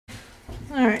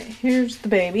Alright, here's the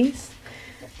babies.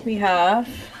 We have,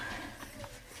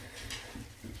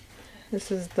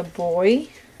 this is the boy.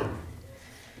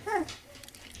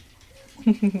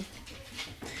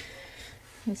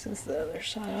 This is the other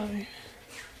side of it.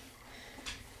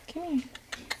 Okay.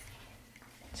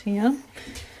 See him?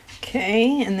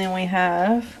 Okay, and then we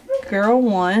have girl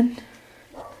 1.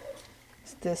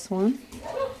 It's this one.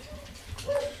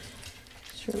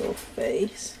 It's her little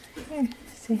face. Here,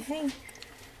 say hey.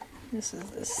 This is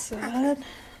this side.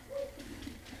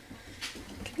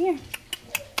 Come here.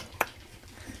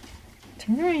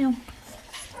 Turn around.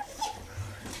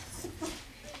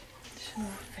 Show her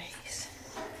face.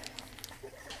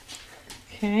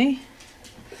 Okay.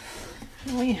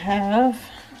 And we have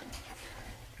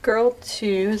girl 2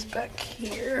 is back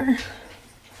here.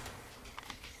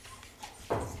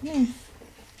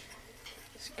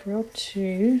 It's girl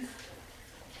 2.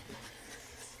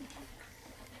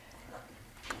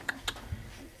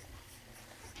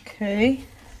 Okay.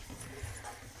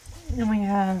 Then we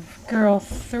have girl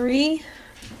 3.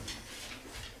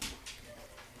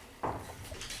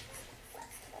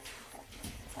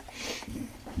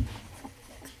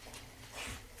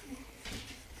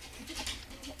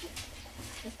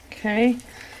 Okay.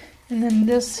 And then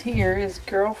this here is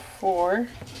girl 4.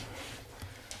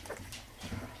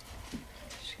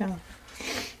 She's gonna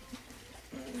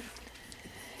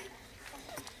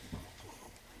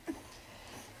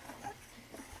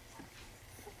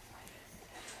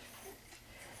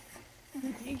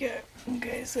there you go.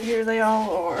 Okay, so here they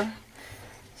all are.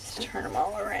 Let's turn them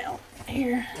all around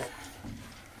here.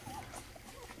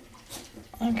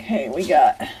 Okay, we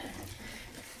got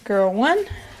girl 1,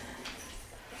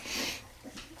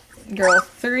 girl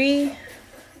 3,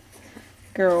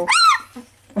 girl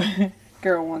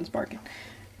 1's barking,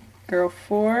 girl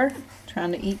 4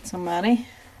 trying to eat somebody.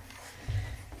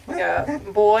 We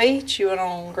got boy chewing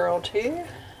on girl 2.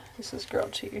 This is girl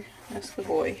 2. That's the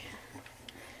boy.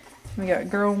 We got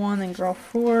girl 1 and girl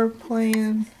 4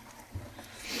 playing.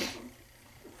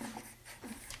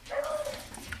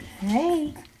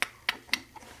 Hey,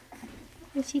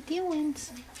 what's he doing?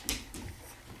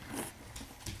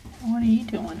 What are you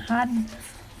doing? Hiding?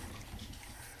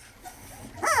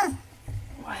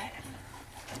 What?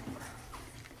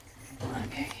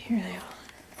 Okay, here they are.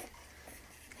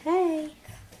 Hey.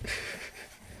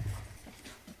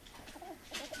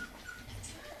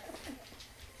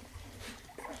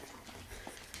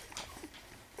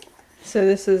 So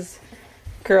this is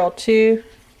girl 2,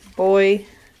 boy,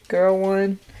 girl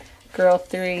 1, girl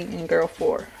 3, and girl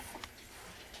 4.